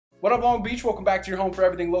What up, Long Beach? Welcome back to your home for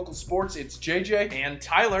everything local sports. It's JJ. And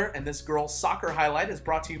Tyler, and this girls' soccer highlight is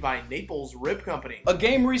brought to you by Naples Rib Company. A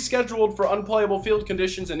game rescheduled for unplayable field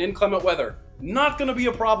conditions and inclement weather. Not going to be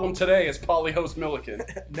a problem today as Poly hosts Millikan.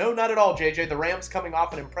 No, not at all, JJ. The Rams coming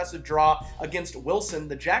off an impressive draw against Wilson.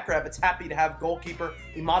 The Jackrabbits happy to have goalkeeper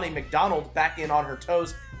Imani McDonald back in on her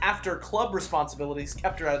toes after club responsibilities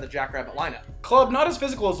kept her out of the Jackrabbit lineup. Club not as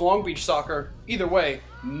physical as Long Beach soccer. Either way,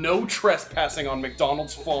 no trespassing on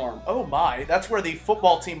McDonald's farm. Oh my, that's where the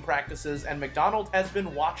football team practices, and McDonald has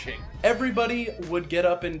been watching. Everybody would get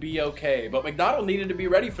up and be okay, but McDonald needed to be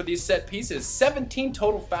ready for these set pieces. 17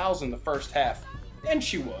 total fouls in the first half, and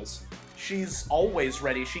she was. She's always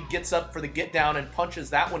ready. She gets up for the get down and punches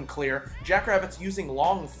that one clear. Jackrabbits using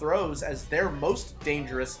long throws as their most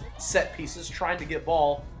dangerous set pieces, trying to get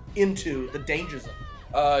ball into the danger zone.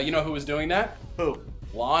 You know who was doing that? Who?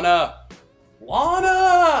 Lana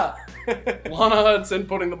Lana Hudson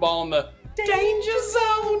putting the ball in the danger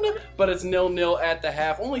zone. But it's 0-0 at the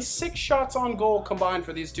half. Only 6 shots on goal combined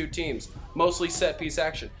for these two teams. Mostly set piece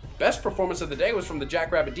action. Best performance of the day was from the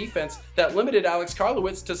Jackrabbit defense that limited Alex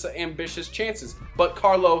Karlowitz to some ambitious chances. But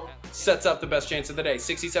Carlo sets up the best chance of the day.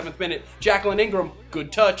 67th minute, Jacqueline Ingram,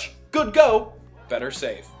 good touch, good go, better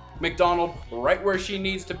save. McDonald right where she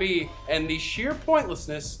needs to be, and the sheer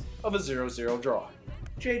pointlessness of a 0-0 draw.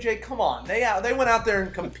 JJ, come on. They went out there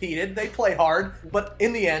and competed. They play hard, but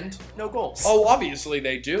in the end, no goals. Oh, obviously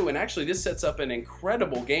they do, and actually this sets up an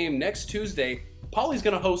incredible game. Next Tuesday, Poly's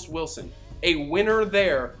going to host Wilson. A winner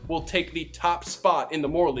there will take the top spot in the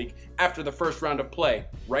Moore League after the first round of play.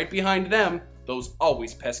 Right behind them, those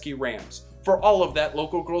always pesky Rams. For all of that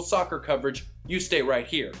local girls soccer coverage, you stay right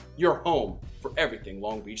here. Your home for everything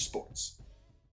Long Beach sports.